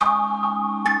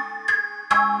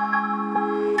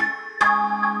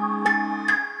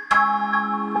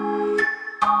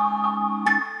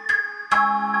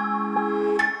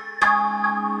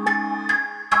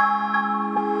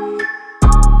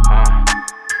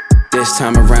this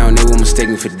time around, they won't mistake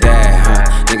me for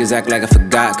that, Niggas act like I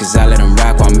forgot, cause I let them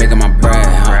rock while I'm making my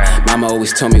bread, Mama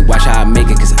always told me, watch how I make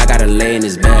it, cause I gotta lay in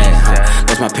this bed,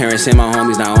 Lost my parents and my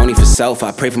homies, not only for self,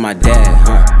 I pray for my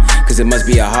dad, Cause it must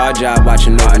be a hard job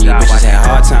watching over me. Bitches had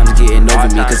hard times getting over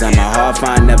me, cause I'm a hard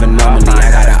find, never normally.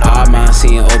 I got an odd mind,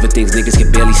 seeing over things niggas can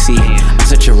barely see. I'm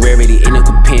such a rarity, ain't no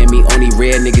comparing me. Only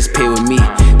rare niggas pay with me.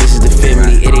 This is the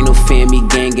family, it ain't no family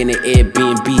gang in the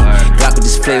Airbnb. Glock with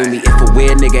this flame with me. If a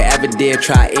weird nigga ever dare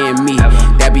try and me,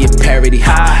 that'd be a parody.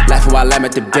 Laughing while I'm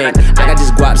at the bank. I got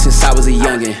this guap since I was a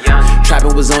youngin'.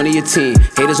 Trapping was only a teen.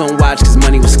 Haters on watch cause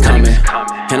money was coming.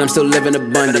 And I'm still living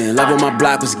abundant. Love on my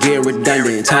block was getting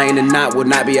redundant. Tying the knot would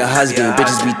not be a husband.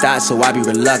 Bitches be thought, so I be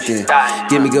reluctant.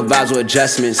 Give me good vibes with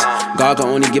adjustments. God can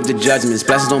only give the judgments.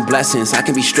 Blessings on blessings, I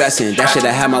can be stressing. That shit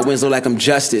I have my wins look like I'm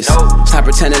justice. Stop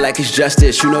pretending like it's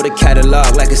justice. You know the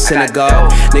catalog like a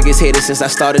synagogue. Niggas hated since I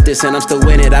started this and I'm still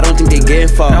winning. I don't think they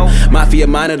getting far. Mafia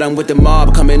minded, I'm with the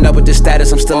mob. Coming up with this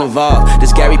status, I'm still involved.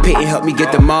 This Gary Payton helped me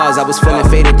get the Mars. I was feeling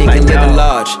faded, thinking living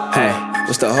large. Hey,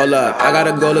 what's the hold up? I got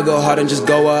a goal to go hard and just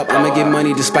go up. I'ma get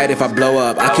money despite if I blow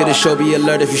up. I could've showed be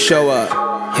alert if you show up.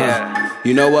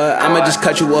 You know what? I'ma just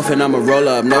cut you off and I'ma roll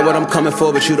up. Know what I'm coming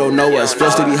for, but you don't know us.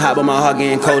 Flows to be hot, but my heart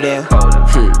getting colder.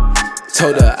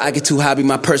 Told her I get too high, be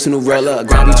my personal roller.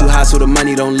 Grind be too high, so the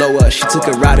money don't lower. She took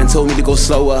a ride and told me to go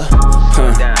slower.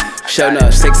 Showing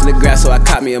up, stakes in the grass, so I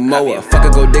caught me a mower. Fuck a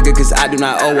gold digger, cause I do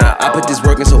not owe her. I put this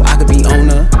work in so I could be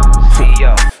owner.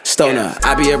 Stoner,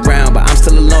 I be around, but I'm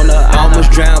still a loner. I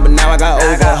almost drowned, but now I got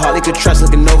over. Hardly could trust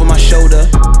looking over my shoulder.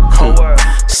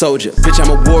 Soldier, bitch,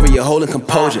 I'm a warrior, holding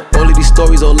composure. All of these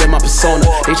stories all in my persona.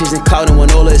 They chasing clout and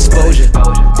want all the exposure.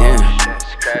 Damn,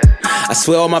 I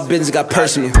swear all my business got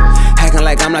personal. Hacking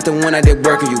like I'm not the one that did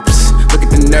working you. Psst, look at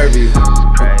the nerve of you.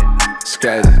 It's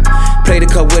crazy. Play the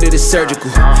cut with it, it's surgical.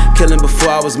 Killing before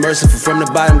I was merciful. From the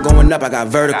bottom going up, I got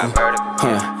vertical.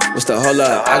 What's the hold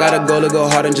up? I got a goal to go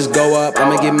hard and just go up.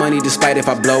 I'ma get money despite if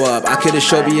I blow up. I could've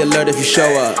showed be alert if you show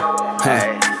up.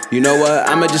 You know what?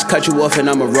 I'ma just cut you off and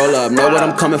I'ma roll up. Know what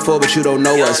I'm coming for, but you don't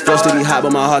know us. Supposed to be hot,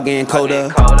 but my heart getting colder.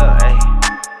 What's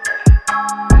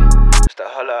the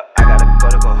hold up? I gotta go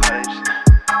to go hard and just.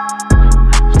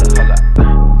 What's the hold up?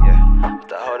 Yeah. What's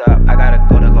the hold up? I gotta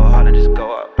go to go hard and just go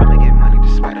up. I'ma get money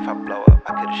despite if I blow up.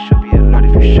 I could've showed be alert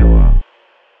if you show up.